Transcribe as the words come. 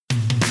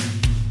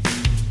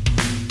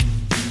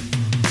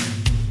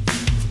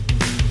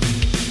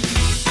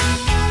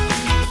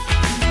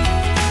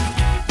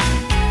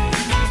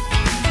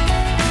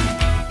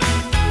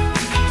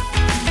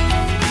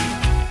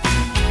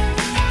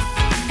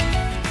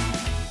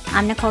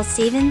I'm Nicole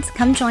Stevens.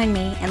 Come join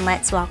me and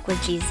let's walk with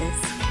Jesus.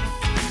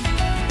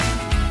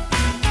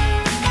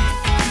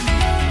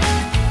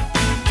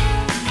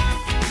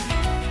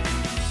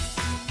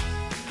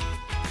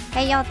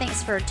 Hey y'all,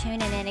 thanks for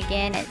tuning in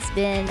again. It's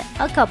been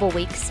a couple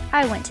weeks.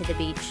 I went to the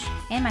beach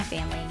and my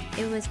family.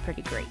 It was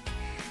pretty great.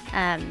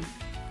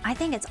 I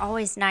think it's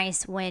always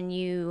nice when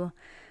you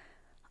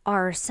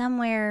are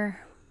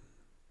somewhere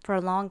for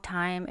a long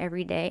time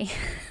every day,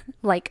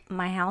 like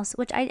my house,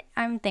 which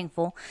I'm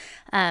thankful.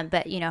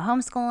 But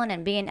homeschooling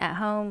and being at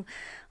home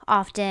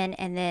often,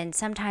 and then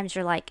sometimes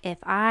you're like, if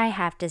I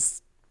have to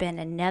spend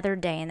another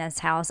day in this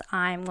house,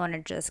 I'm going to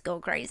just go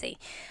crazy.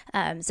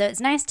 So it's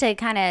nice to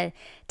kind of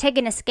take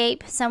an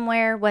escape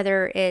somewhere,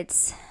 whether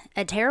it's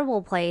a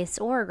terrible place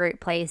or a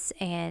great place,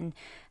 and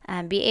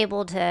be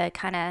able to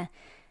kind of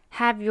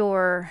have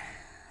your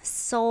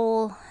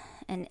soul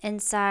and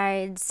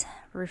insides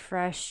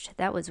refreshed.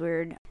 That was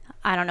weird.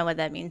 I don't know what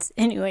that means.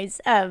 Anyways,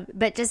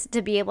 but just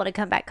to be able to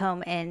come back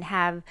home and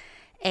have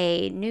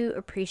a new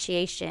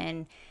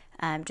appreciation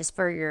just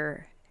for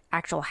your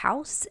actual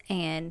house,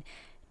 and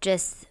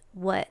just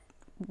what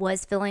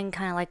was feeling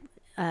kind of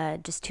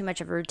like just too much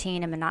of a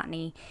routine and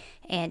monotony,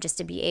 and just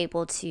to be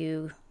able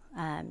to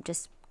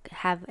just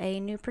have a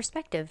new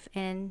perspective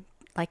and,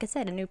 like I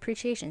said, a new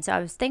appreciation. So I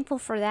was thankful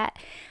for that.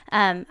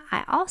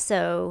 I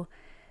also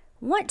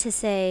want to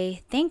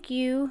say thank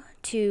you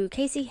to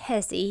Casey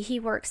Hesse.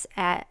 He works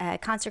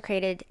at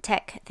Consecrated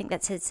Tech. I think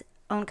that's his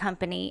own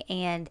company.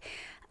 And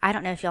I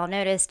don't know if y'all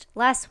noticed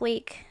last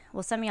week,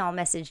 well, some of y'all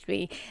messaged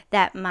me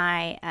that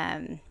my,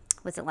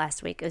 wasn't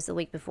last week, it was the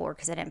week before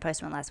because I didn't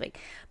post one last week,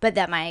 but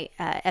that my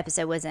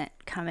episode wasn't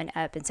coming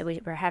up. And so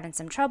we were having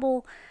some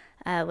trouble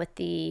with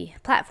the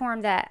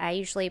platform that I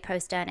usually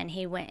post on, and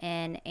he went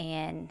in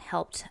and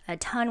helped a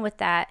ton with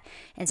that.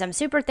 And so I'm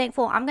super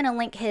thankful. I'm going to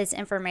link his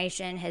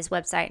information, his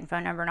website and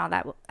phone number and all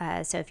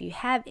that. So if you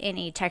have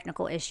any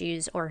technical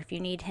issues, or if you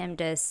need him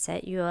to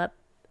set you up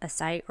a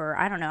site, or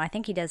I don't know, I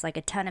think he does like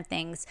a ton of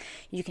things,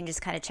 you can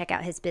just kind of check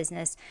out his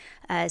business.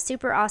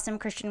 Super awesome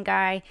Christian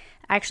guy.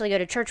 I actually go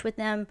to church with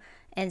him,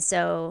 and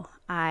so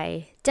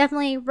I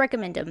definitely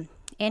recommend him.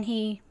 And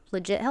he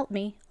legit helped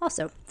me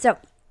also. So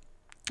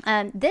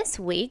this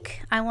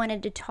week, I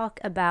wanted to talk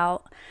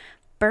about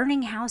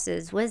burning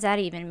houses. What does that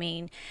even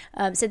mean?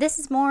 So this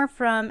is more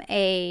from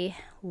a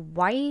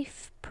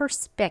wife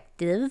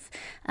perspective,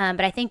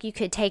 but I think you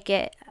could take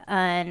it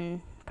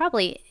on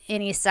probably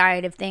any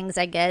side of things,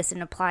 I guess,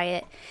 and apply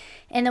it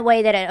in the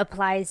way that it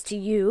applies to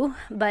you.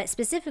 But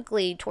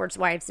specifically towards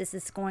wives, this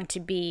is going to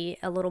be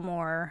a little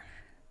more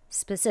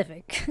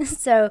specific.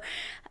 So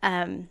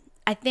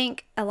I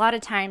think a lot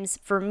of times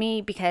for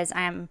me, because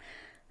I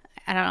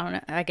don't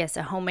know, I guess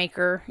a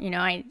homemaker,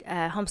 I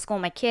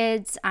homeschool my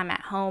kids. I'm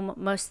at home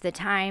most of the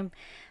time.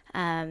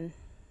 And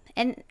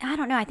I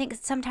don't know, I think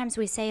sometimes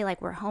we say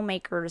like we're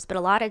homemakers, but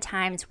a lot of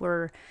times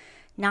we're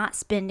not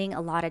spending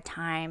a lot of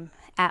time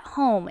at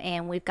home,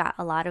 and we've got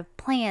a lot of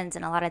plans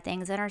and a lot of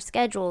things in our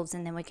schedules,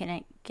 and then we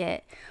can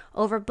get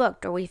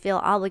overbooked, or we feel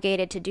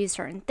obligated to do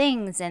certain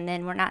things, and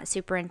then we're not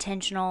super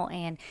intentional,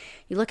 and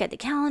you look at the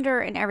calendar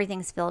and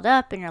everything's filled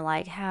up, and you're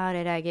like, how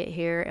did I get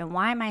here, and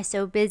why am I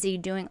so busy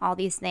doing all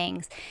these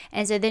things?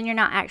 And so then you're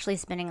not actually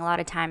spending a lot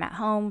of time at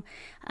home,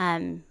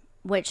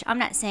 which I'm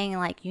not saying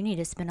like you need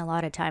to spend a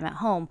lot of time at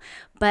home,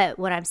 but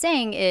what I'm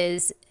saying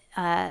is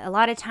a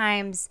lot of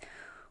times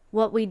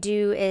what we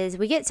do is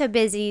we get so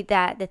busy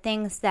that the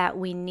things that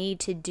we need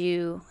to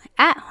do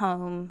at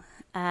home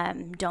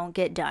don't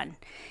get done.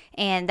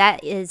 And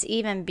that is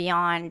even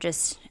beyond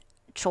just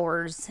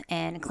chores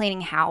and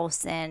cleaning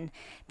house and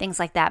things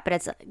like that. But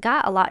it's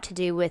got a lot to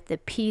do with the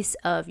peace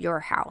of your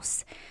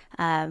house.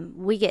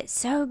 We get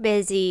so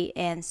busy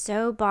and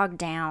so bogged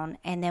down,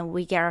 and then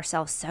we get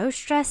ourselves so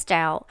stressed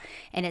out.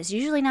 And it's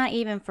usually not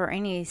even for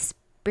any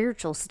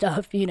spiritual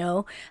stuff,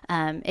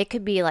 it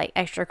could be like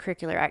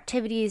extracurricular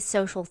activities,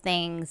 social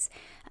things,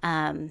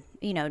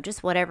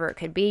 just whatever it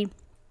could be.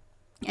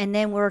 And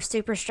then we're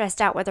super stressed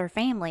out with our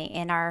family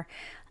and our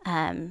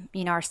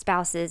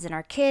spouses and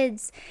our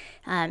kids.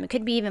 It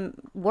could be even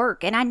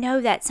work. And I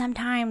know that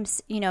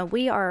sometimes,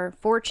 we are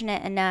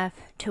fortunate enough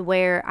to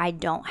where I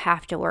don't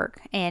have to work.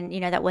 And,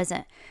 that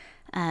wasn't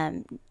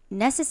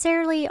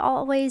necessarily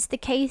always the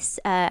case.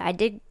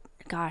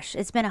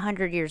 It's been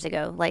 100 years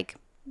ago, like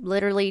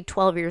literally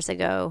 12 years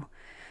ago.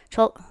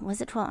 12,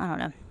 I don't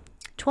know.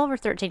 12 or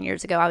 13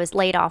 years ago, I was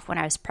laid off when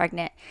I was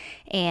pregnant,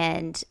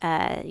 and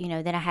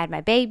then I had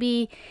my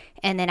baby,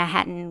 and then I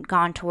hadn't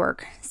gone to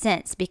work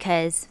since,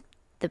 because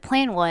the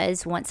plan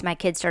was once my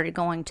kids started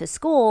going to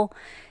school,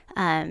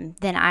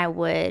 then I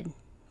would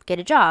get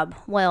a job.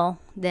 Well,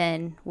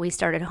 then we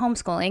started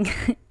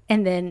homeschooling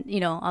and then,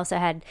 also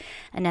had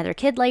another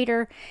kid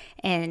later,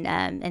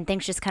 and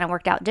things just kind of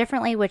worked out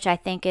differently, which I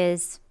think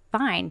is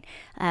fine.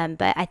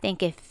 But I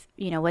think if,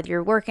 whether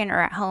you're working or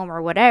at home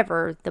or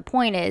whatever, the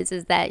point is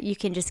that you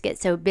can just get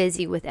so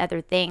busy with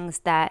other things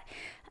that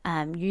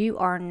you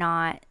are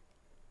not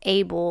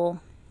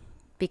able,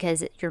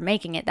 because you're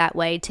making it that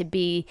way, to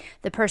be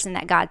the person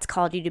that God's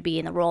called you to be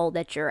in the role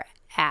that you're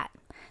at.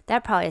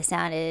 That probably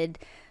sounded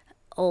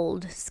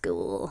old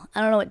school.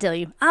 I don't know what to tell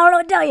you. I don't know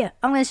what to tell you.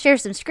 I'm going to share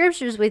some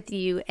scriptures with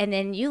you, and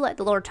then you let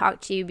the Lord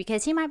talk to you,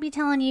 because he might be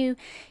telling you,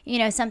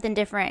 something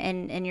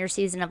different in your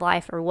season of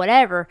life or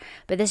whatever,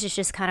 but this is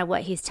just kind of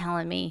what he's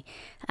telling me.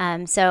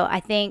 So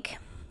I think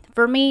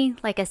for me,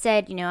 like I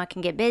said, I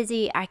can get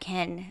busy. I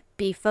can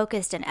be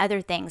focused in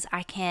other things.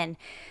 I can,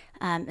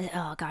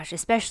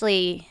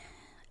 especially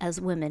as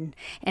women,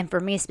 and for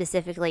me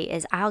specifically,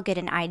 is I'll get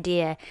an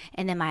idea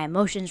and then my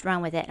emotions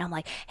run with it, and I'm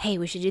like, hey,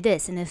 we should do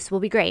this, and this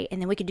will be great,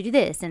 and then we could do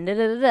this, and da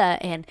da da da.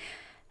 And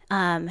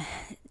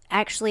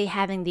actually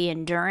having the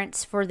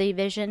endurance for the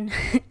vision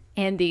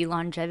and the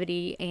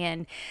longevity,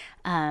 and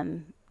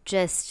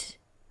just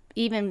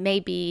even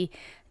maybe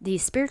the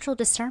spiritual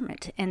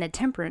discernment and the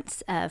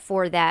temperance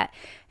for that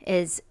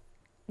is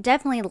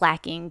definitely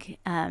lacking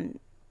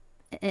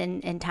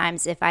in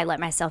times if I let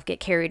myself get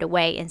carried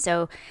away. And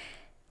so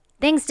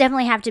things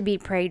definitely have to be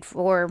prayed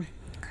for,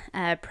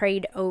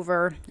 prayed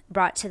over,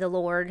 brought to the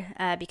Lord,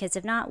 because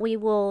if not, we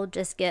will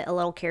just get a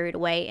little carried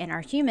away in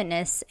our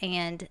humanness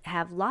and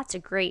have lots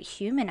of great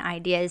human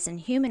ideas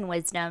and human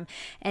wisdom.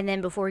 And then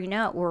before you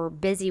know it, we're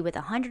busy with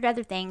 100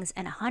 other things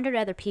and 100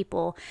 other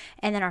people.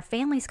 And then our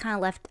family's kind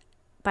of left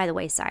by the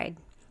wayside.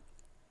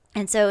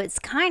 And so it's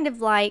kind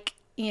of like,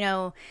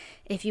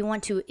 if you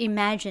want to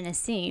imagine a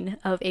scene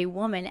of a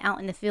woman out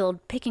in the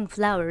field picking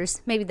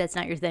flowers, maybe that's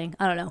not your thing,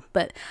 I don't know,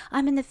 but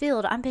I'm in the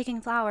field, I'm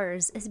picking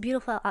flowers, it's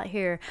beautiful out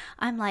here,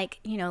 I'm like,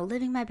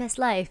 living my best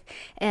life,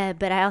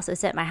 but I also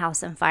set my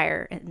house on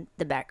fire in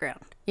the background,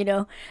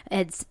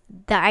 it's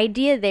the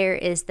idea there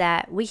is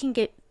that we can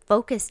get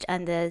focused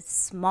on the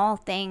small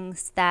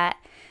things that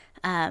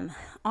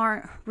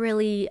aren't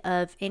really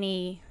of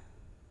any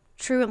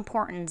true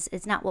importance.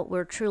 It's not what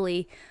we're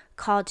truly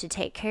called to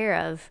take care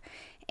of,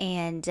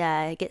 and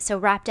get so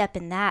wrapped up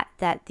in that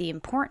the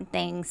important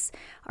things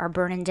are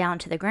burning down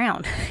to the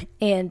ground.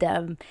 And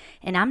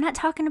I'm not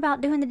talking about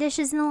doing the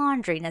dishes and the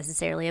laundry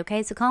necessarily,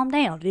 okay? So calm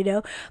down,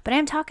 But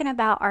I'm talking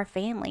about our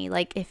family.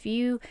 Like, if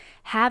you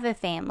have a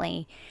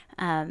family,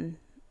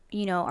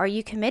 are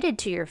you committed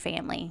to your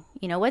family?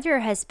 Whether you're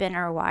a husband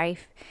or a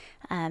wife,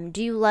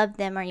 do you love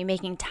them? Are you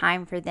making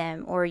time for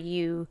them? Or are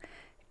you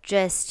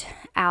just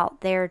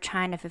out there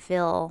trying to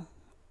fulfill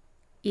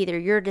either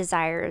your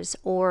desires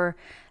or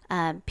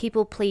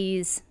people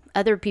please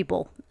other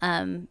people,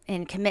 and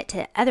commit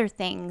to other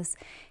things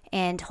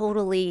and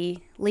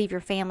totally leave your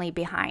family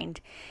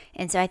behind?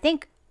 And so I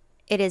think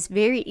it is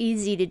very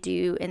easy to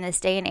do in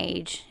this day and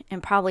age,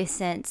 and probably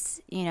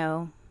since,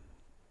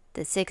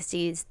 the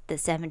 60s, the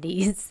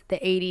 70s, the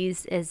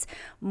 80s, is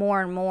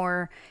more and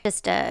more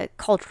just a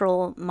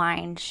cultural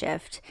mind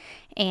shift.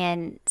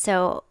 And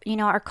so,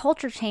 our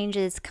culture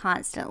changes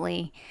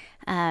constantly.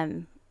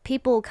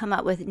 People come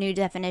up with new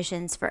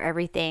definitions for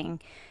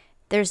everything.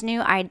 There's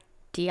new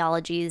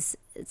ideologies,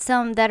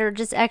 some that are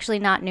just actually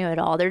not new at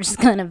all. They're just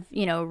kind of,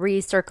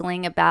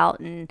 recircling about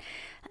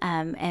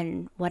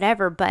and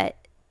whatever. But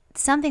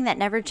something that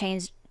never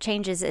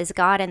changes is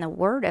God and the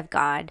Word of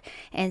God.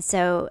 And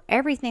so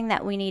everything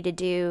that we need to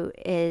do,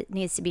 it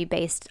needs to be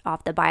based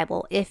off the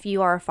Bible. If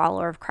you are a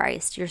follower of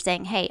Christ, you're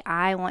saying, hey,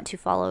 I want to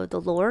follow the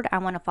Lord. I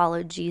want to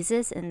follow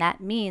Jesus. And that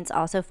means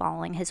also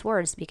following his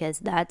words, because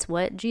that's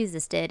what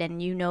Jesus did.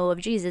 And you know of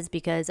Jesus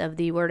because of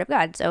the Word of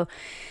God. So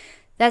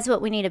that's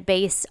what we need to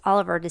base all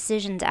of our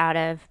decisions out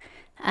of.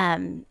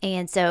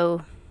 And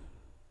so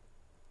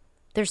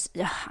there's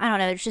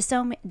just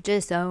so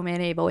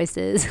many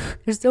voices.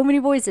 There's so many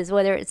voices,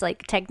 whether it's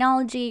like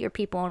technology or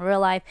people in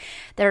real life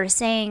that are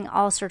saying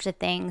all sorts of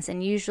things,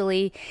 and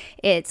usually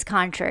it's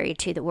contrary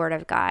to the Word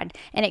of God.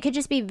 And it could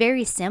just be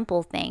very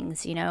simple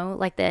things,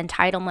 like the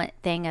entitlement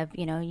thing of,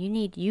 you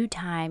need you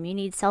time, you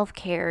need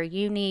self-care,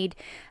 you need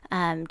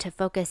to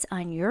focus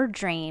on your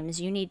dreams,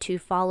 you need to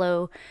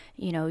follow,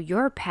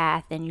 your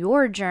path and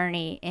your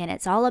journey, and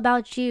it's all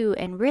about you,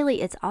 and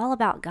really it's all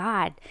about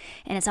God,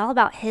 and it's all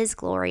about his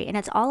glory, and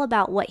it's all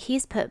about what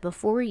he's put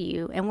before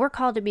you, and we're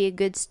called to be a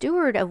good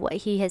steward of what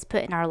he has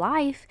put in our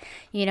life.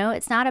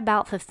 It's not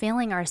about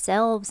fulfilling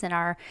ourselves and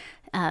our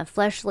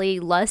fleshly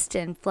lust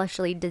and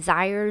fleshly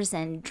desires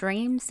and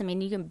dreams. I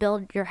mean, you can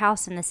build your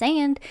house in the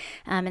sand,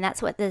 and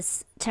that's what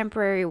this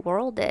temporary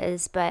world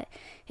is. But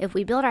if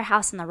we build our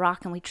house on the rock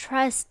and we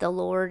trust the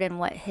Lord and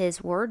what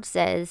his word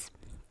says,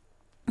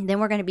 then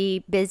we're going to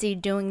be busy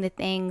doing the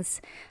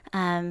things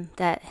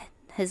that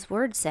his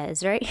word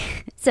says, right?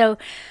 So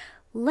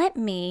let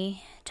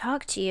me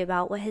talk to you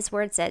about what his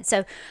word said.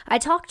 So I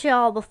talked to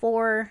y'all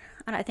before,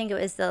 and I think it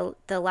was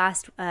the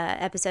last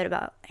episode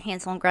about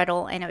Hansel and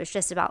Gretel, and it was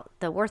just about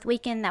the Worth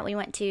weekend that we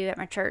went to at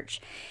my church.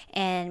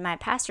 And my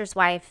pastor's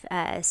wife,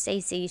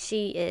 Stacy,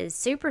 she is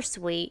super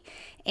sweet,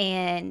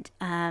 and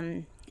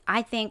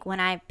I think when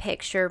I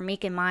picture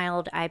meek and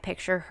mild, I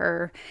picture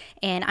her,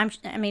 and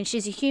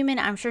she's a human.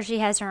 I'm sure she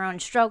has her own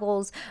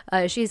struggles.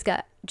 She's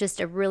got just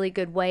a really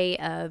good way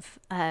of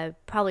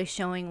probably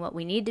showing what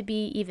we need to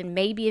be, even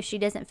maybe if she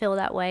doesn't feel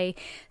that way.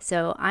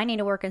 So I need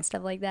to work on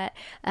stuff like that.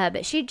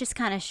 But she just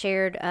kind of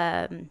shared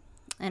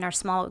in our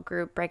small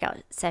group breakout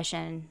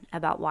session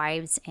about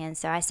wives. And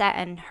so I sat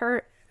in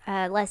her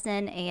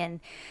lesson,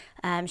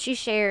 and she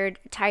shared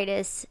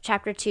Titus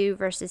chapter 2,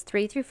 verses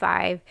 3 through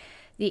 5.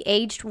 The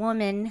aged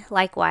woman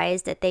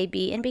likewise, that they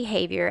be in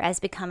behavior as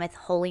becometh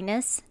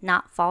holiness,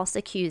 not false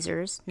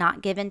accusers,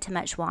 not given to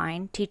much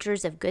wine,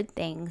 teachers of good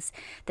things,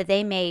 that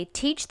they may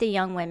teach the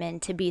young women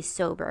to be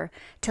sober,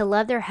 to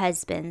love their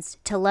husbands,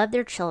 to love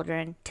their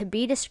children, to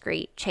be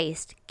discreet,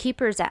 chaste,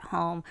 keepers at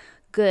home,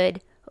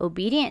 good,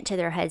 obedient to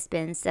their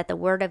husbands, that the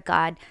word of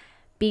God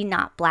be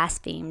not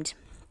blasphemed.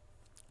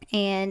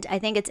 And I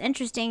think it's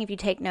interesting, if you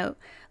take note,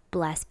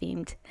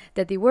 blasphemed,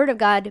 that the word of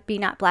God be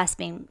not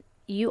blasphemed.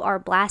 You are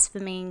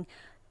blaspheming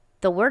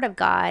the word of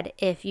God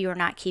if you are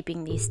not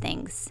keeping these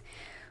things.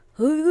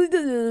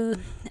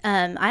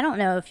 I don't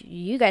know if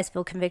you guys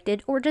feel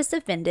convicted or just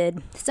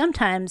offended.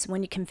 Sometimes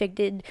when you're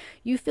convicted,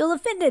 you feel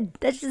offended.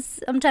 That's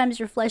just, sometimes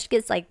your flesh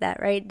gets like that,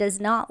 right? It does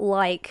not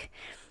like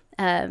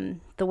the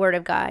word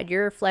of God.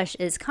 Your flesh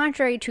is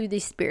contrary to the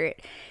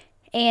spirit.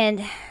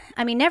 And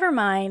I mean, never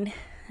mind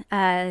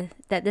that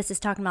this is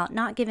talking about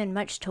not giving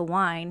much to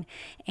wine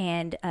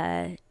and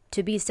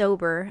to be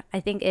sober.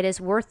 I think it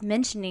is worth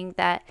mentioning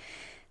that,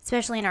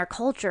 especially in our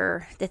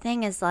culture, the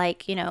thing is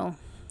like,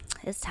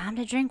 it's time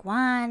to drink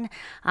wine.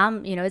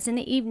 It's in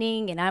the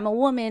evening and I'm a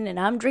woman and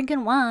I'm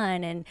drinking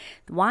wine and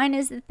wine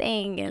is the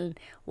thing and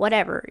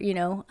whatever,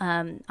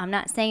 I'm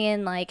not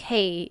saying like,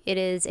 hey, it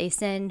is a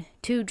sin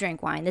to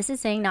drink wine. This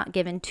is saying not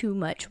given too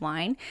much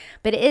wine,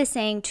 but it is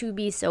saying to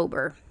be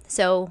sober.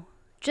 So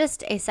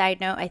just a side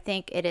note, I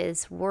think it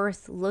is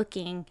worth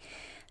looking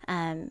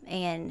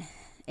and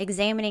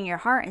examining your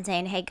heart and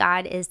saying, hey,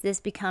 God, is this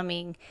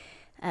becoming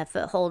a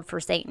foothold for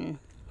Satan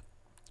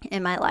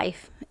in my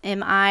life?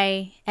 Am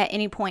I at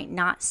any point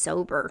not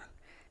sober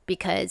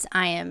because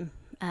I am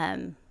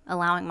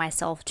allowing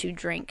myself to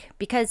drink?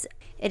 Because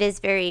it is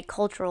very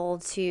cultural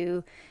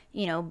to,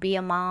 be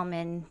a mom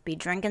and be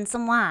drinking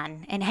some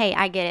wine. And hey,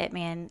 I get it,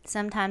 man.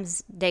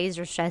 Sometimes days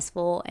are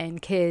stressful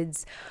and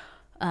kids,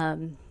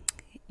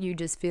 you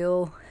just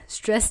feel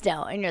stressed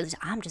out and you're like,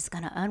 I'm just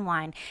going to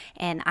unwind.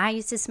 And I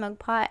used to smoke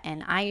pot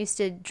and I used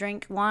to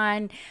drink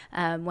wine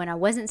when I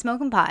wasn't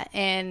smoking pot.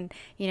 And,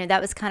 that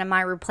was kind of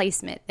my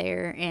replacement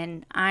there.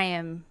 And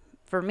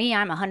for me,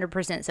 I'm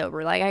 100%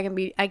 sober. Like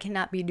I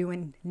cannot be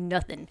doing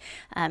nothing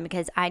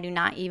because I do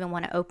not even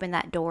want to open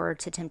that door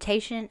to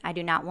temptation. I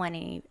do not want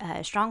any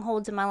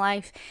strongholds in my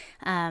life.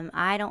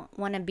 I don't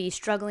want to be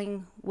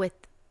struggling with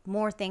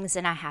more things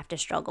than I have to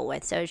struggle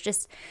with. So it's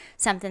just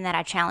something that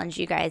I challenge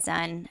you guys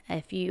on,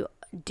 if you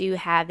do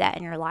have that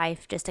in your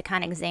life, just to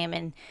kind of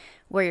examine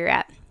where you're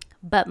at.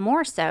 But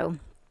more so,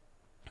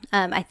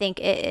 I think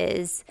it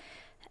is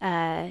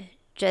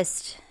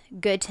just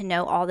good to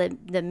know all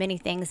the many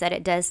things that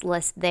it does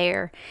list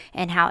there,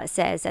 and how it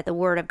says that the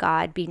word of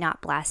God be not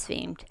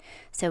blasphemed.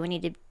 So we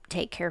need to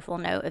take careful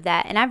note of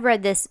that. And I've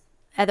read these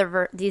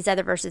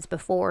other verses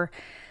before,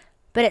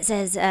 but it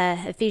says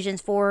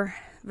Ephesians 4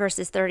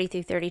 verses 30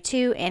 through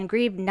 32, and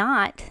grieve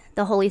not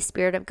the Holy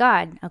Spirit of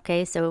God.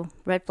 Okay, so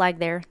red flag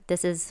there.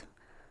 This is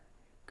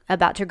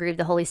about to grieve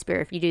the Holy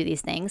Spirit if you do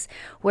these things,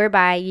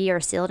 whereby ye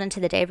are sealed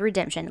unto the day of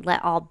redemption.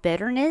 Let all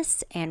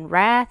bitterness and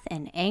wrath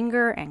and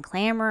anger and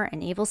clamor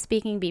and evil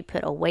speaking be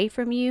put away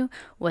from you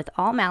with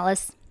all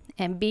malice,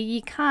 and be ye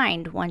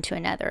kind one to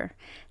another,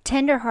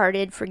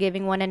 tender-hearted,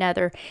 forgiving one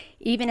another,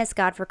 even as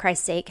God for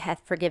Christ's sake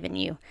hath forgiven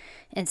you.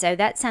 And so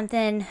that's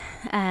something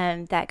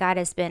that God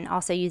has been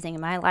also using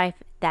in my life,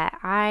 that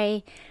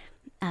I,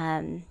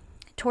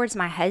 towards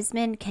my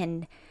husband,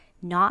 can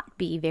not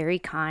be very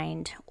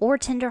kind or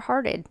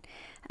tender-hearted.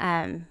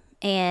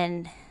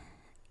 And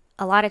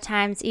a lot of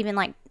times, even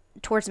like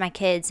towards my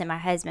kids and my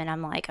husband,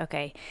 I'm like,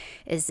 okay,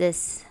 is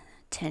this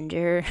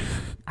tender?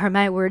 Are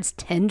my words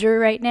tender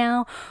right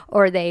now?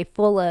 Or are they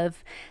full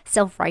of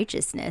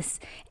self-righteousness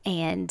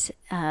and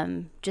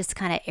just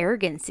kind of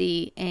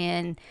arrogancy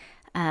and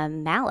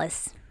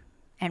malice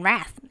and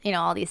wrath,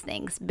 all these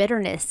things,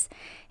 bitterness.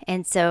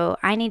 And so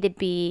I need to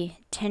be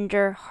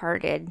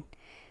tender-hearted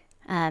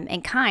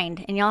and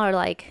kind. And y'all are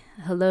like,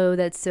 hello,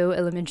 that's so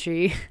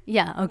elementary.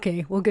 Yeah,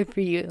 okay, well, good for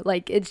you.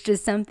 Like, it's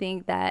just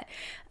something that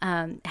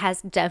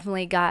has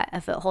definitely got a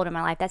foothold in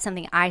my life. That's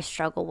something I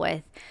struggle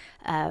with,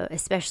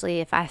 especially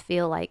if I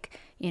feel like,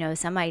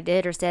 somebody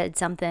did or said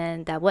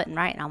something that wasn't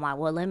right. And I'm like,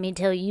 well, let me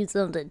tell you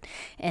something.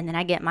 And then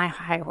I get my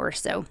high horse.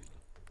 So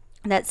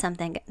that's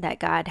something that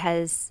God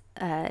has,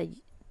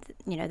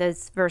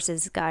 those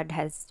verses God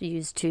has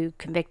used to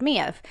convict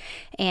me of.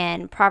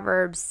 And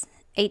Proverbs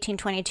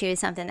 18:22 is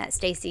something that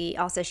Stacy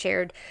also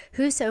shared.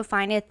 Whoso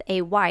findeth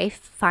a wife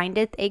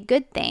findeth a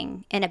good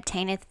thing and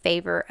obtaineth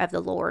favor of the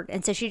Lord.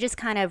 And so she just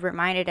kind of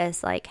reminded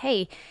us like,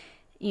 hey,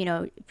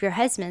 if your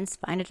husband's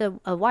findeth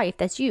a wife,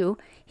 that's you,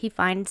 he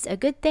finds a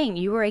good thing.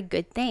 You are a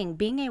good thing.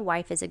 Being a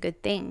wife is a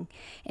good thing.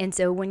 And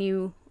so when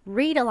you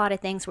read a lot of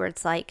things where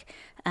it's like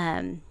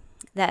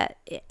that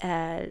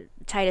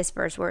Titus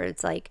verse where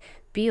it's like,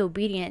 be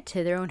obedient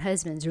to their own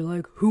husbands, you're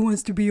like, who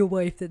wants to be a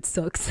wife? That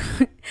sucks.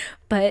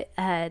 But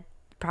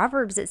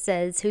Proverbs, it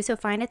says, whoso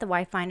findeth a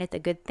wife findeth a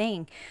good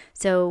thing.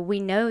 So we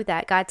know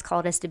that God's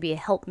called us to be a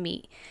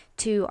helpmeet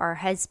to our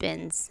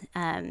husbands.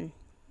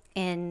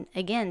 And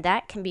again,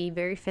 that can be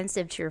very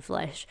offensive to your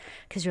flesh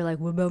because you're like,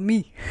 what about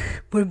me?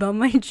 What about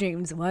my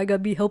dreams? Why I gotta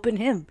be helping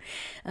him?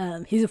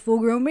 He's a full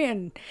grown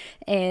man.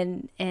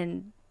 And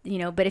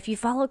but if you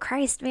follow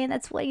Christ, man,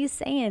 that's what he's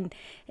saying,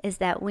 is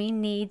that we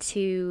need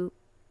to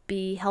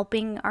be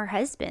helping our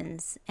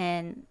husbands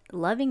and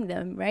loving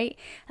them, right?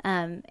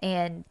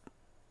 And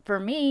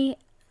for me,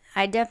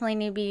 I definitely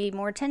need to be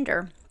more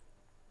tender.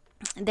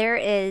 There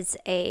is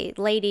a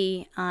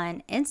lady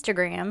on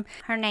Instagram.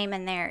 Her name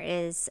in there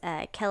is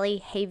Kelly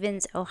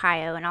Havens,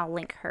 Ohio, and I'll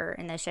link her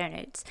in the show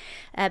notes.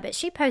 But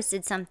she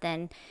posted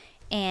something,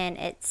 and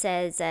it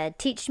says,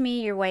 teach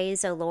me your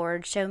ways, O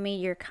Lord. Show me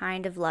your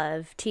kind of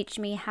love. Teach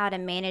me how to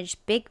manage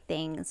big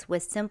things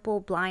with simple,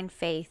 blind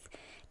faith.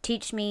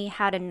 Teach me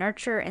how to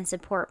nurture and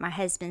support my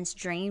husband's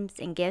dreams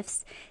and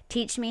gifts.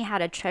 Teach me how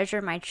to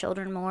treasure my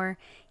children more.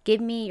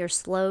 Give me your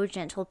slow,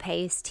 gentle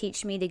pace.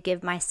 Teach me to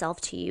give myself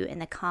to you in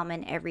the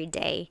common every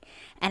day.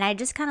 And I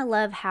just kind of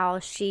love how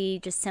she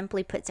just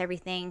simply puts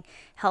everything,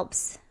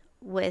 helps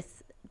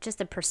with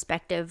just a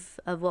perspective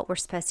of what we're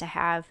supposed to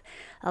have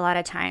a lot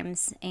of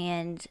times.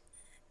 And,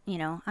 I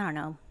don't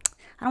know.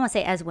 I don't want to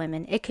say as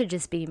women, it could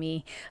just be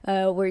me,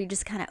 where you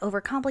just kind of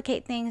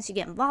overcomplicate things. You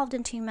get involved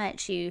in too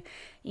much.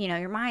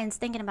 Your mind's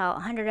thinking about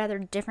 100 other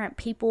different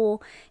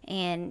people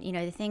and,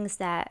 the things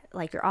that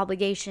like your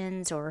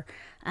obligations or,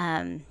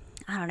 I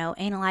don't know,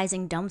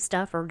 analyzing dumb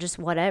stuff or just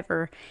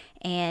whatever.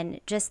 And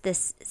just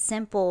this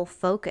simple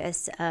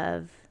focus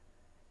of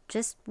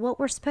just what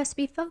we're supposed to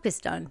be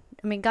focused on.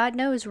 I mean, God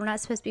knows we're not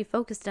supposed to be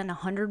focused on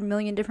 100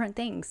 million different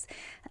things.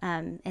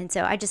 And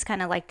so I just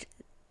kind of liked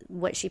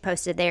what she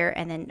posted there,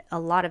 and then a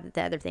lot of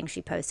the other things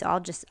she posts. So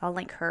I'll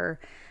link her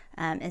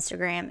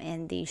Instagram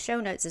in the show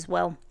notes as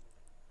well.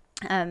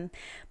 But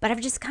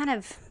I've just kind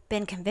of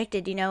been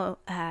convicted,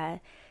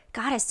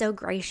 God is so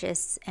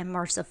gracious and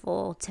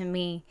merciful to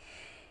me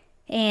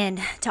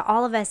and to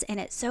all of us. And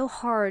it's so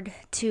hard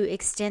to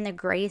extend the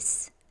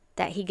grace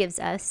that he gives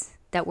us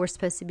that we're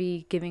supposed to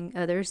be giving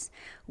others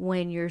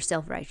when you're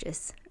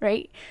self-righteous,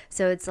 right?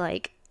 So it's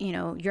like,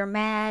 you're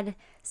mad,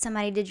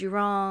 somebody did you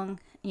wrong,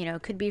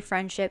 could be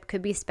friendship,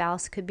 could be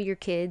spouse, could be your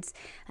kids,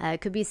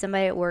 could be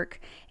somebody at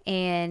work.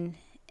 And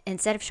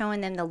instead of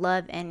showing them the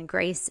love and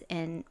grace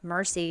and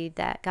mercy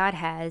that God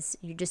has,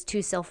 you're just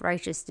too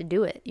self-righteous to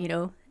do it.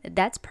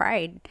 That's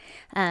pride.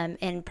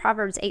 In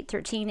Proverbs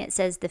 8:13, it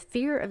says, the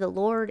fear of the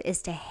Lord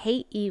is to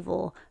hate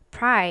evil,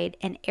 pride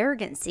and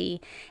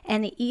arrogancy,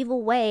 and the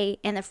evil way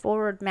and the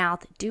forward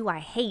mouth do I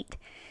hate.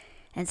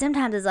 And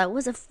sometimes it's like,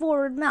 what's a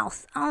forward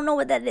mouth? I don't know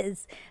what that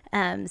is.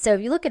 So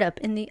if you look it up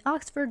in the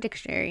Oxford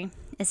Dictionary,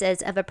 it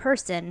says, of a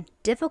person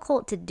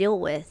difficult to deal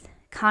with,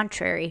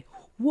 contrary.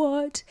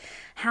 What?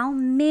 How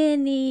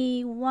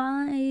many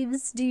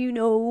wives do you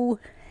know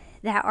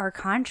that are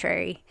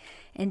contrary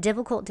and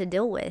difficult to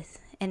deal with?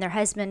 And their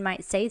husband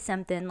might say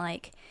something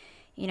like,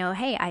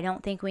 hey, I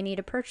don't think we need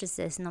to purchase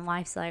this. And the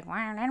wife's like,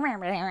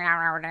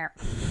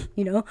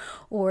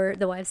 or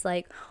the wife's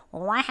like,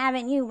 well, why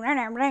haven't you? And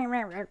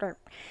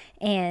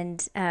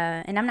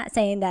I'm not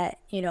saying that,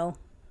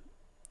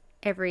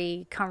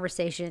 every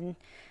conversation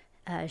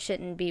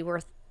shouldn't be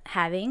worth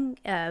having.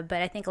 But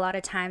I think a lot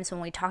of times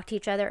when we talk to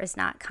each other, it's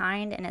not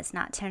kind and it's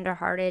not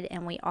tenderhearted,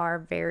 and we are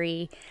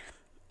very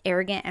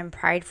arrogant and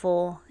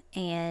prideful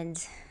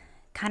and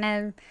kind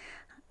of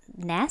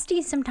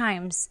nasty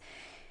sometimes.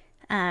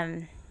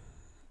 And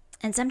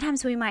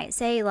sometimes we might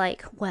say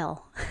like,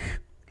 well,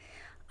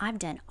 I've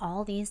done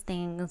all these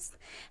things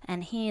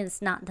and he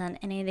has not done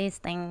any of these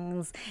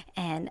things,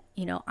 and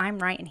I'm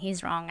right and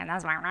he's wrong, and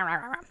that's why.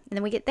 And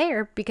then we get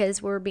there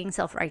because we're being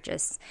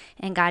self-righteous,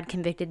 and God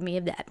convicted me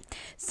of that.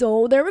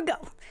 So there we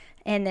go.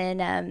 And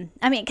then,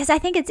 because I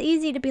think it's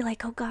easy to be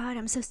like, oh God,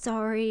 I'm so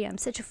sorry. I'm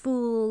such a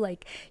fool.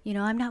 Like,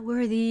 I'm not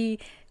worthy,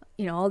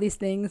 all these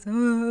things.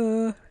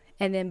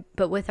 And then,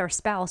 but with our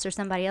spouse or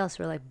somebody else,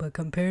 we're like, but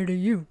compared to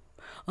you,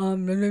 blah,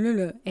 blah,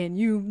 blah, and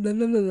you, blah,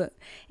 blah, blah, blah.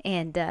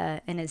 And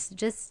it's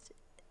just,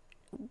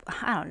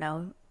 I don't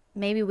know,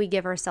 maybe we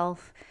give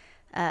ourselves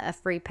a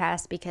free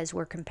pass because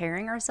we're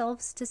comparing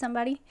ourselves to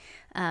somebody,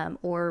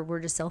 or we're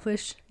just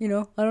selfish, I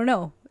don't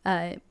know.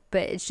 But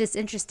it's just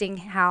interesting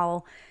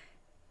how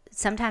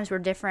sometimes we're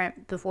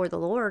different before the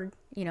Lord,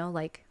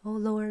 like, oh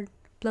Lord,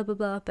 blah, blah,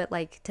 blah. But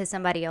like to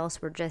somebody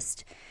else, we're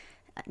just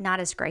not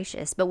as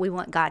gracious, but we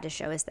want God to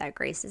show us that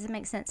grace. Does it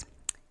make sense?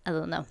 I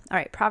don't know. All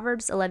right.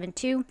 Proverbs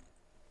 11:2,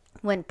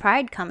 when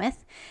pride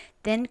cometh,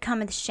 then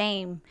cometh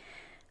shame,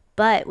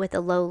 but with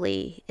the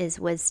lowly is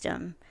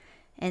wisdom.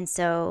 And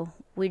so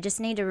we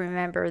just need to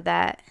remember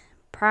that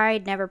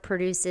pride never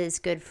produces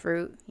good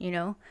fruit,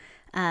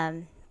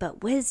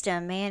 but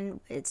wisdom, man,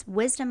 it's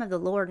wisdom of the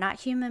Lord,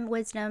 not human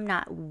wisdom,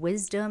 not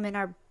wisdom in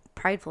our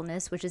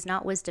pridefulness, which is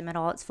not wisdom at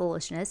all. It's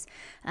foolishness.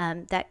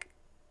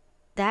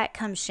 That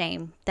comes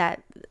shame,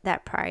 that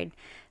pride,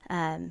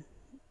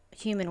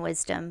 human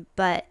wisdom.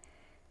 But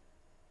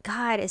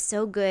God is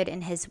so good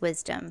in his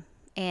wisdom.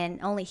 and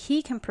only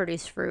He can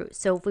produce fruit.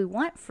 So if we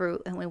want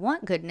fruit and we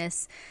want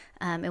goodness,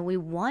 and we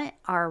want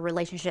our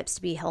relationships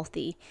to be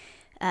healthy,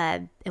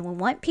 and we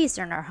want peace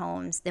in our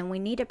homes, then we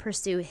need to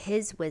pursue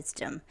His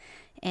wisdom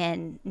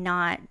and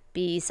not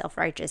be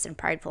self-righteous and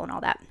prideful and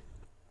all that.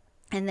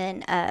 And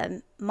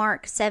then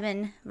Mark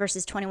 7,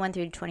 verses 21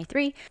 through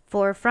 23.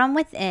 For from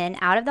within,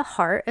 out of the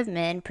heart of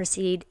men,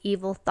 proceed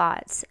evil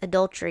thoughts,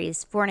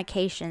 adulteries,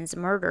 fornications,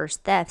 murders,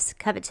 thefts,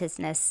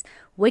 covetousness,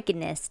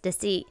 wickedness,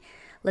 deceit,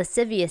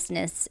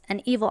 lasciviousness,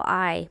 an evil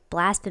eye,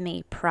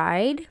 blasphemy,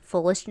 pride,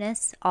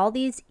 foolishness. All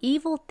these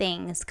evil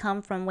things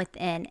come from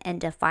within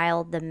and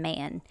defile the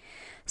man.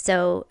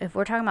 So if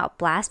we're talking about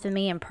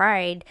blasphemy and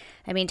pride,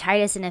 I mean,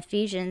 Titus and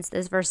Ephesians,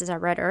 those verses I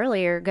read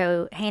earlier,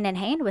 go hand in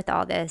hand with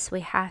all this.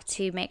 We have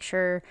to make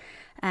sure,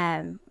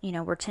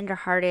 we're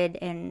tenderhearted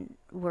and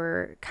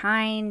we're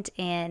kind,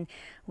 and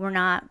we're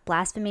not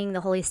blaspheming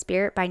the Holy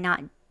Spirit by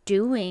not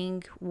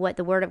doing what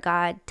the Word of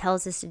God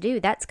tells us to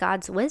do. That's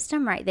God's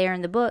wisdom right there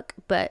in the book,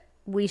 but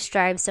we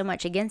strive so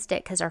much against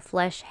it because our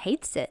flesh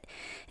hates it.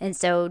 And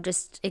so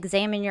just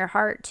examine your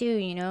heart too,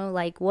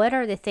 like what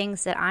are the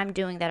things that I'm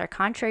doing that are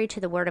contrary to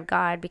the Word of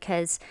God,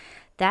 because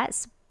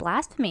that's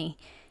blasphemy.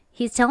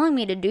 He's telling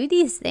me to do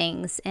these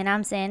things and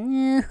I'm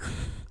saying,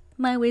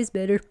 my way's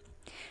better.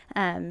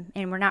 And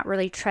we're not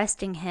really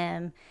trusting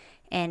Him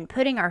and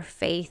putting our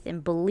faith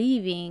and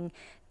believing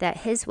that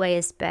His way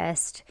is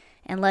best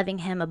and loving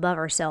Him above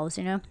ourselves,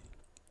 And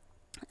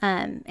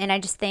I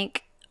just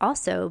think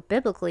also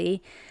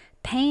biblically,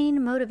 pain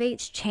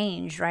motivates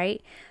change,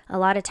 right? A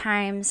lot of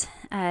times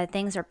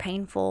things are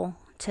painful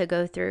to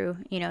go through.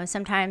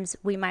 Sometimes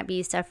we might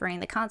be suffering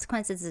the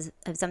consequences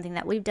of something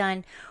that we've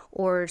done,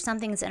 or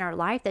something's in our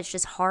life that's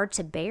just hard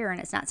to bear, and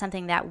it's not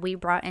something that we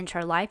brought into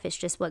our life. It's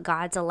just what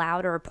God's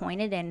allowed or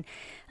appointed, and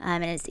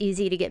it's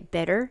easy to get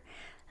bitter.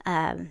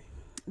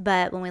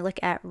 But when we look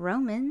at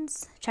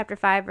Romans chapter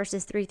 5,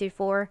 verses 3 through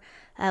 4,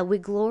 we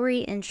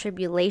glory in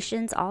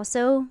tribulations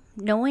also,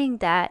 knowing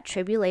that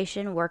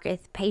tribulation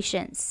worketh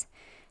patience,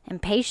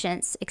 and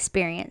patience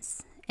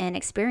experience, and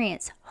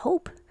experience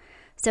hope.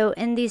 So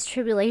in these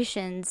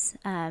tribulations,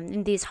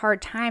 in these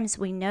hard times,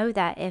 we know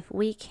that if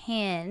we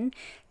can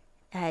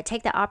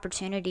take the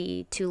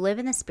opportunity to live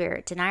in the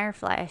Spirit, deny our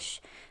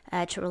flesh,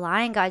 to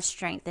rely on God's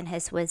strength and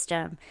His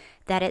wisdom,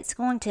 that it's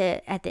going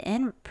to, at the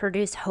end,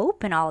 produce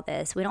hope in all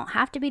this. We don't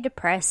have to be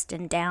depressed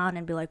and down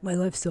and be like, my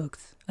life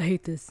sucks. I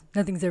hate this.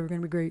 Nothing's ever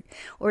going to be great.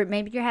 Or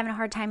maybe you're having a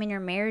hard time in your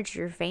marriage or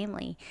your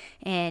family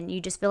and you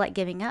just feel like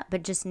giving up.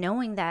 But just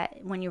knowing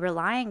that when you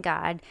rely on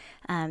God,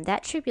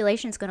 that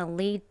tribulation is going to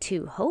lead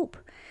to hope.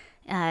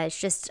 It's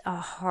just a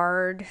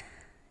hard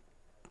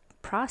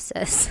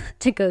process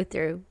to go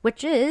through,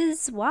 which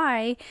is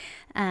why,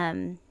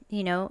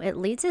 it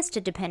leads us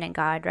to depend on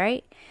God,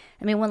 right?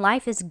 I mean, when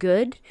life is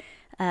good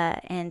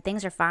and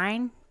things are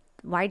fine,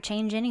 why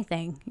change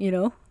anything,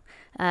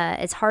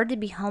 It's hard to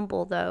be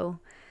humble, though,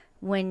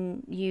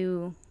 when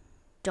you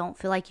don't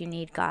feel like you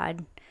need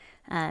God.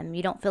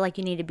 You don't feel like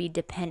you need to be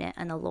dependent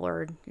on the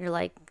Lord. You're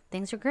like,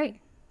 things are great.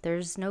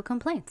 There's no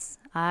complaints.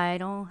 I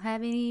don't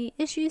have any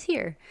issues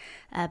here.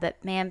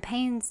 But man,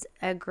 pain's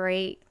a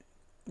great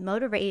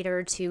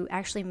motivator to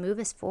actually move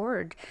us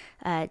forward,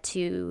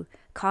 to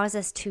cause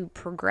us to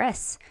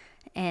progress.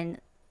 And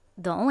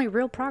the only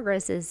real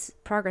progress is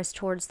progress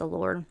towards the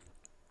Lord.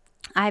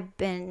 I've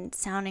been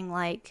sounding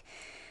like,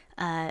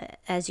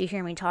 as you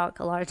hear me talk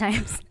a lot of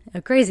times,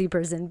 a crazy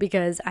person,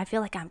 because I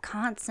feel like I'm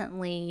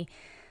constantly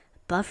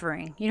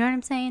buffering. You know what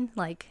I'm saying?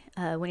 Like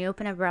when you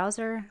open a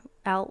browser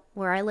out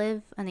where I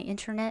live on the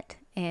internet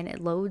and it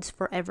loads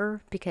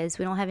forever because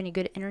we don't have any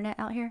good internet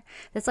out here.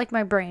 That's like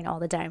my brain all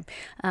the time.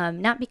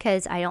 Not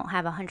because I don't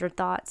have 100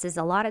 thoughts, is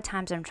a lot of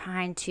times I'm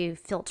trying to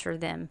filter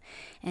them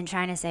and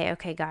trying to say,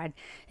 okay, God,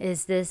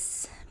 is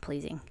this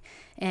pleasing?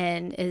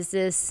 And is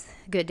this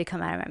good to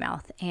come out of my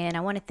mouth? And I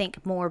want to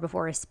think more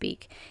before I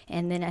speak.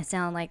 And then I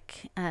sound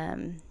like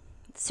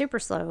super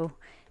slow.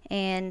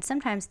 And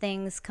sometimes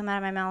things come out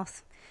of my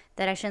mouth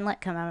that I shouldn't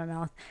let come out of my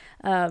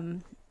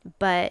mouth.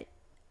 But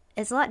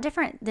it's a lot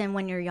different than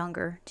when you're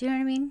younger. Do you know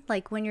what I mean?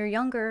 Like when you're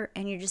younger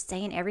and you're just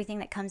saying everything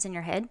that comes in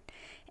your head,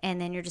 and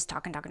then you're just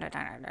talking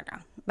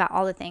about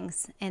all the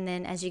things. And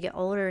then as you get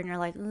older and you're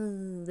like,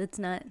 ooh, that's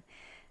not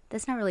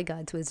really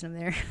God's wisdom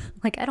there.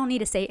 Like I don't need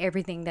to say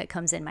everything that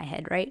comes in my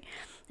head, right?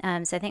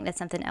 So I think that's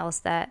something else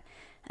that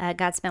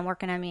God's been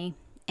working on me.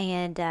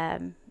 And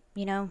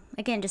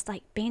again, just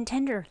like being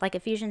tender, like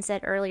Ephesians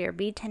said earlier,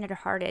 be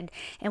tender-hearted.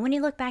 And when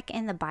you look back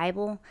in the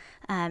Bible,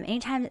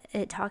 anytime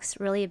it talks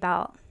really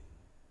about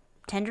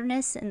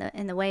tenderness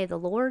in the way of the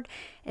Lord,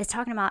 it's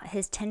talking about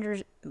His tender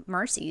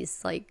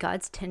mercies, like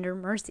God's tender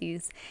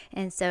mercies.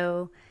 And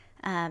so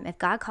if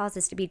God calls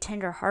us to be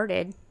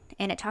tender-hearted,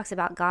 and it talks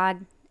about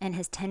God and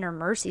His tender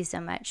mercy so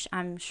much,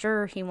 I'm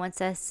sure He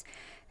wants us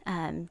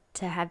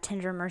to have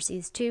tender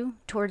mercies too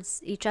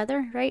towards each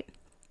other, right?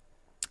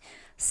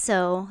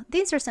 So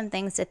these are some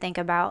things to think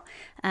about.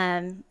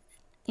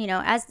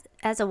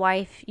 as a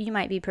wife, you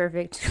might be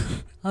perfect.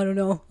 I don't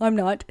know. I'm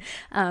not.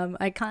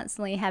 I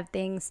constantly have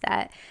things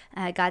that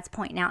God's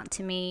pointing out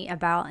to me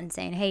about and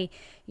saying, hey,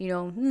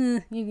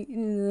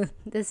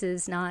 this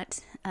is not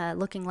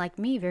looking like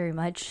me very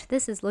much.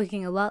 This is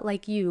looking a lot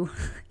like you.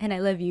 And I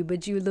love you,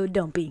 but you a little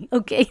dumpy.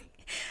 Okay.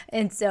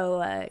 And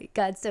so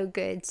God's so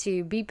good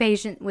to be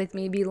patient with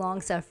me, be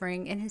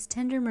long-suffering in his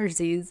tender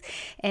mercies,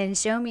 and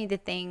show me the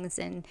things,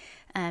 and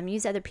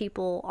use other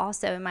people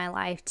also in my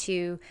life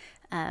to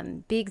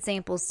be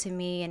examples to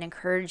me and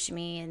encourage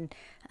me,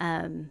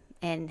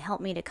 and help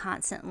me to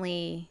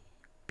constantly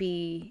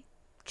be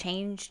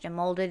changed and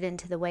molded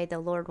into the way the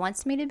Lord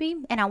wants me to be.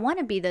 And I want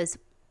to be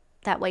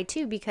that way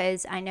too,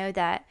 because I know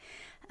that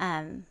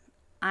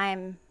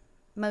I'm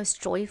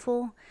most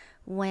joyful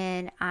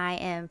when I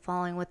am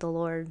following what the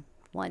Lord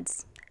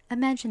wants.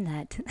 Imagine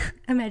that.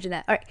 Imagine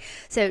that. All right.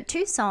 So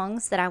 2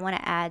 songs that I want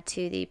to add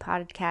to the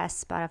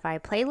podcast Spotify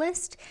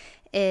playlist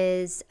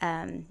is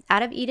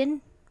Out of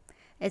Eden.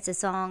 It's a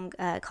song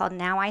called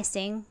Now I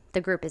Sing.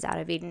 The group is Out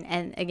of Eden.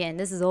 And again,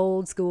 this is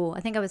old school.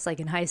 I think I was like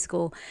in high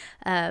school.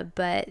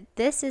 But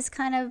this is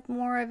kind of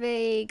more of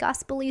a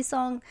gospel-y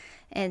song.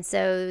 And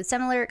so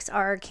some lyrics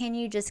are, can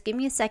you just give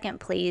me a second,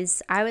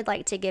 please? I would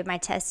like to give my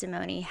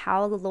testimony,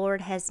 how the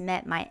Lord has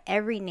met my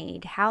every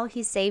need, how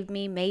he saved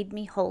me, made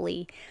me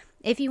holy.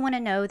 If you want to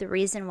know the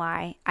reason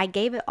why, I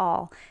gave it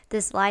all.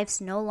 This life's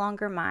no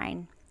longer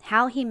mine.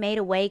 How he made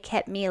a way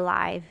kept me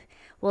alive.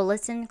 Well,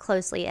 listen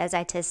closely as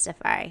I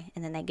testify.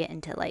 And then they get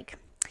into like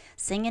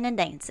singing and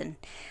dancing.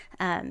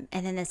 And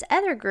then this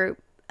other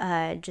group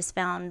just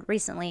found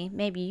recently,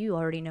 maybe you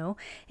already know,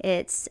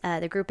 it's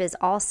the group is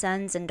All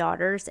Sons and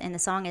Daughters, and the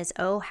song is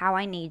Oh How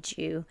I Need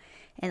You.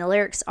 And the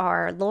lyrics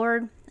are,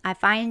 Lord, I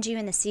find you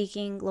in the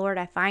seeking, Lord,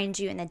 I find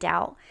you in the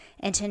doubt,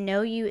 and to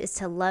know you is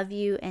to love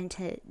you and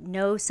to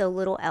know so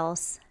little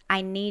else.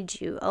 I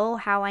need you, oh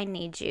how I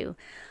need you.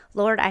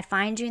 Lord, I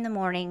find you in the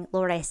morning.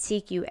 Lord, I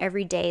seek you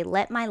every day.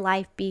 Let my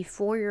life be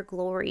for your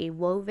glory,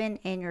 woven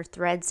in your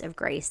threads of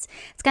grace.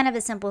 It's kind of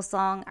a simple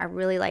song. I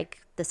really like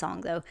the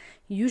song, though.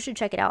 You should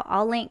check it out.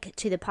 I'll link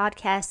to the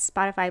podcast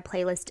Spotify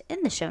playlist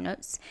in the show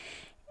notes.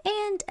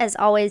 And as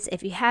always,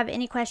 if you have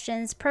any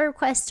questions, prayer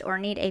requests, or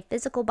need a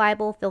physical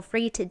Bible, feel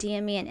free to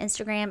DM me on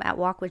Instagram at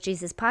Walk with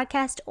Jesus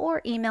Podcast,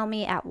 or email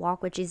me at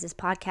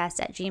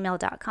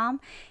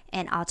walkwithjesuspodcast@gmail.com.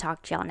 And I'll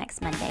talk to y'all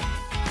next Monday.